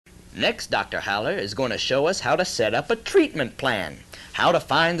Next, Dr. Haller is going to show us how to set up a treatment plan, how to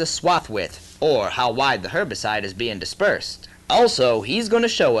find the swath width, or how wide the herbicide is being dispersed. Also, he's going to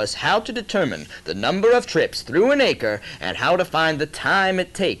show us how to determine the number of trips through an acre and how to find the time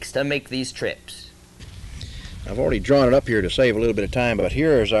it takes to make these trips. I've already drawn it up here to save a little bit of time, but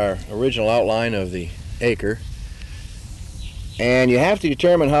here is our original outline of the acre. And you have to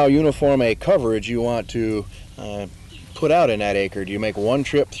determine how uniform a coverage you want to put out in that acre. Do you make one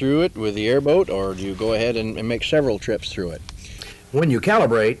trip through it with the airboat, or do you go ahead and make several trips through it? When you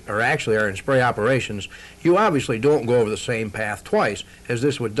calibrate, or actually are in spray operations, you obviously don't go over the same path twice, as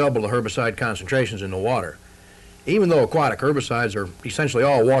this would double the herbicide concentrations in the water. Even though aquatic herbicides are essentially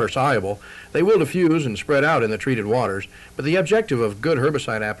all water soluble, they will diffuse and spread out in the treated waters, but the objective of good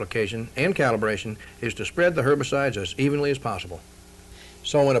herbicide application and calibration is to spread the herbicides as evenly as possible.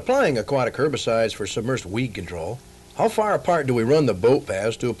 So when applying aquatic herbicides for submerged weed control, how far apart do we run the boat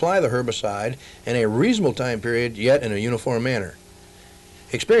paths to apply the herbicide in a reasonable time period, yet in a uniform manner?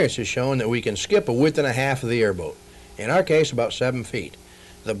 Experience has shown that we can skip a width and a half of the airboat, in our case about 7 feet.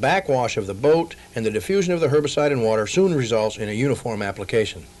 The backwash of the boat and the diffusion of the herbicide in water soon results in a uniform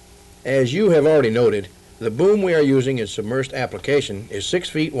application. As you have already noted, the boom we are using in submerged application is 6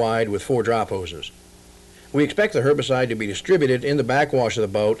 feet wide with 4 drop hoses. We expect the herbicide to be distributed in the backwash of the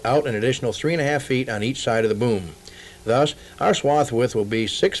boat out an additional 3.5 feet on each side of the boom. Thus, our swath width will be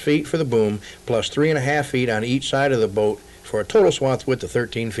 6 feet for the boom plus 3.5 feet on each side of the boat for a total swath width of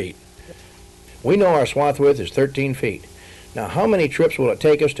 13 feet. We know our swath width is 13 feet. Now, how many trips will it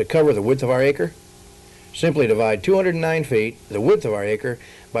take us to cover the width of our acre? Simply divide 209 feet, the width of our acre,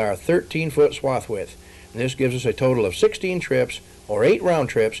 by our 13-foot swath width. And this gives us a total of 16 trips, or 8 round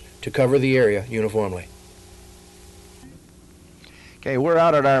trips, to cover the area uniformly. Okay, we're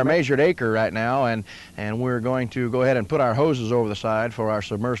out at our measured acre right now, and we're going to go ahead and put our hoses over the side for our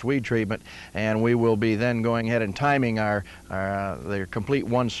submerged weed treatment, and we will be then going ahead and timing the complete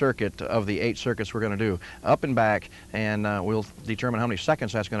one circuit of the 8 circuits we're going to do, up and back, and we'll determine how many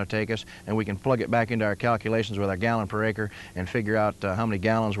seconds that's going to take us, and we can plug it back into our calculations with our gallon per acre and figure out how many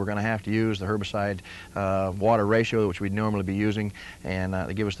gallons we're going to have to use, the herbicide water ratio, which we'd normally be using, and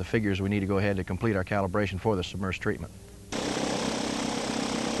they give us the figures we need to go ahead to complete our calibration for the submerged treatment.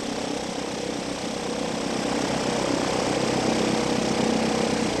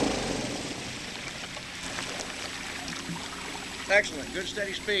 Excellent, good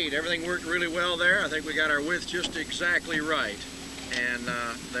steady speed. Everything worked really well there. I think we got our width just exactly right. And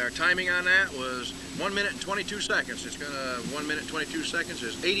our timing on that was 1 minute and 22 seconds. It's gonna 1 minute 22 seconds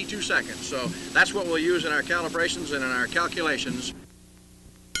is 82 seconds. So that's what we'll use in our calibrations and in our calculations.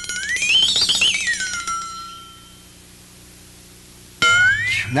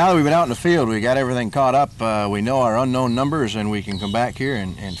 Now that we've been out in the field, we got everything caught up. We know our unknown numbers, and we can come back here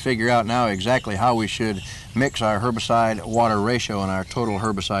and figure out now exactly how we should mix our herbicide water ratio and our total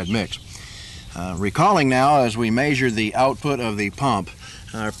herbicide mix. Recalling now, as we measured the output of the pump,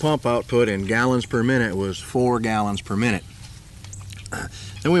 our pump output in gallons per minute was 4 gallons per minute.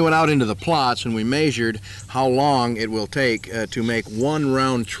 Then we went out into the plots and we measured how long it will take to make 1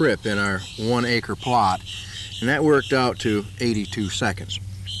 round trip in our 1 acre plot, and that worked out to 82 seconds.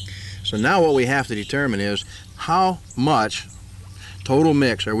 So now what we have to determine is how much total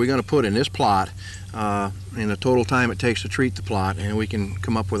mix are we going to put in this plot in the total time it takes to treat the plot, and we can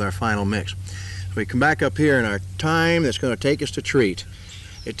come up with our final mix. We come back up here, and our time that's going to take us to treat,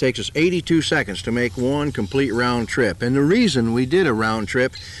 it takes us 82 seconds to make 1 complete round trip. And the reason we did a round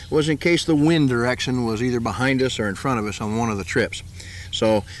trip was in case the wind direction was either behind us or in front of us on one of the trips.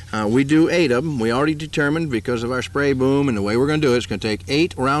 So we do 8 of them. We already determined, because of our spray boom and the way we're going to do it, it's going to take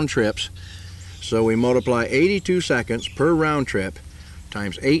 8 round trips. So we multiply 82 seconds per round trip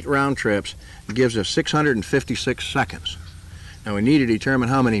times 8 round trips. It gives us 656 seconds. Now we need to determine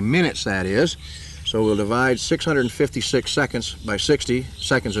how many minutes that is. So we'll divide 656 seconds by 60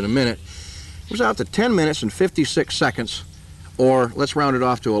 seconds in a minute. It comes out to 10 minutes and 56 seconds, or let's round it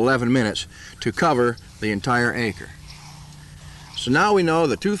off to 11 minutes, to cover the entire acre. So now we know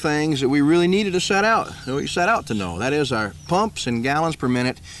the 2 things that we really needed to set out to know. That is our pumps in gallons per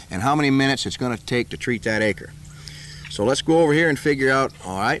minute and how many minutes it's going to take to treat that acre. So let's go over here and figure out,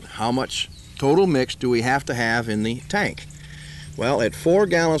 all right, how much total mix do we have to have in the tank? Well, at 4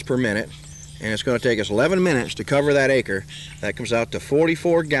 gallons per minute, and it's going to take us 11 minutes to cover that acre, that comes out to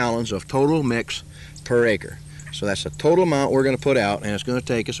 44 gallons of total mix per acre. So that's the total amount we're going to put out, and it's going to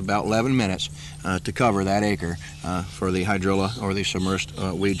take us about 11 minutes to cover that acre for the hydrilla or the submerged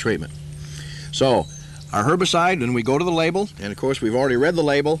weed treatment. So our herbicide, then we go to the label, and of course we've already read the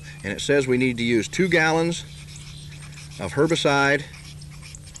label, and it says we need to use 2 gallons of herbicide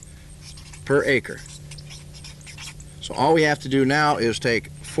per acre. So all we have to do now is take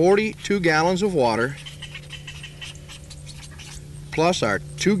 42 gallons of water plus our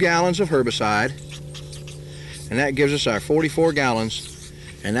 2 gallons of herbicide, and that gives us our 44 gallons,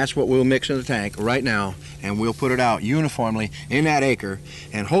 and that's what we'll mix in the tank right now, and we'll put it out uniformly in that acre,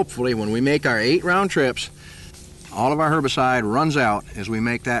 and hopefully when we make our 8 round trips, all of our herbicide runs out as we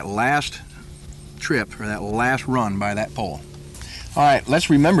make that last trip, or that last run by that pole. All right, let's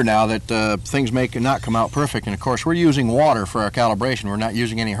remember now that things may not come out perfect, and of course we're using water for our calibration. We're not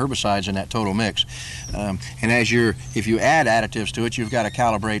using any herbicides in that total mix. And if you add additives to it, you've got to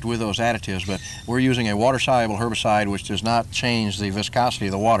calibrate with those additives, but we're using a water-soluble herbicide which does not change the viscosity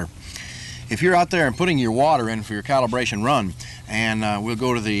of the water. If you're out there and putting your water in for your calibration run, and we'll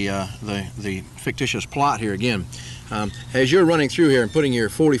go to the fictitious plot here again. As you're running through here and putting your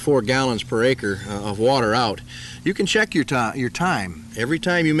 44 gallons per acre of water out, you can check your time. Every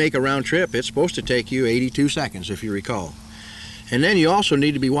time you make a round trip, it's supposed to take you 82 seconds, if you recall. And then you also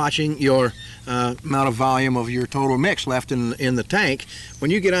need to be watching your amount of volume of your total mix left in the tank.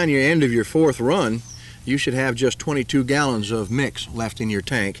 When you get on your end of your 4th run, you should have just 22 gallons of mix left in your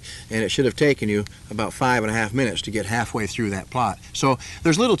tank, and it should have taken you about 5.5 minutes to get halfway through that plot. So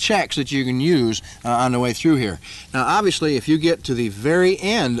there's little checks that you can use on the way through here. Now obviously if you get to the very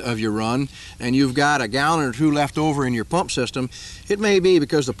end of your run and you've got a gallon or 2 left over in your pump system, it may be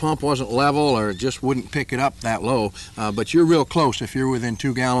because the pump wasn't level or it just wouldn't pick it up that low, but you're real close if you're within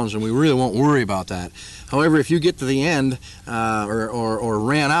 2 gallons, and we really won't worry about that. However, if you get to the end or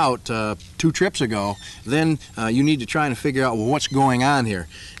ran out 2 trips ago, then you need to try and figure out, well, what's going on here.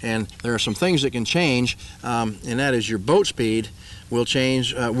 And there are some things that can change, and that is your boat speed will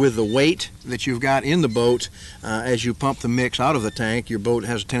change with the weight that you've got in the boat. As you pump the mix out of the tank, your boat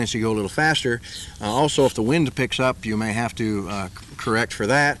has a tendency to go a little faster. Also, if the wind picks up, you may have to correct for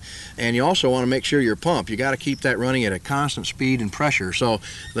that. And you also want to make sure your pump, you got to keep that running at a constant speed and pressure. So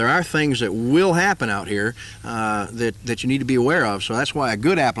there are things that will happen out here that you need to be aware of. So that's why a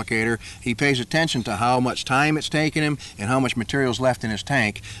good applicator, he pays attention to how much time it's taking him and how much material is left in his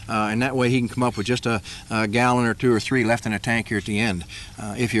tank, and that way he can come up with just a gallon or 2 or 3 left in a tank here at the end.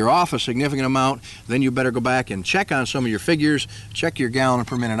 If you're off a significant amount, then you better go back and check on some of your figures, check your gallon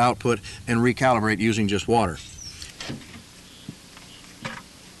per minute output, and recalibrate using just water.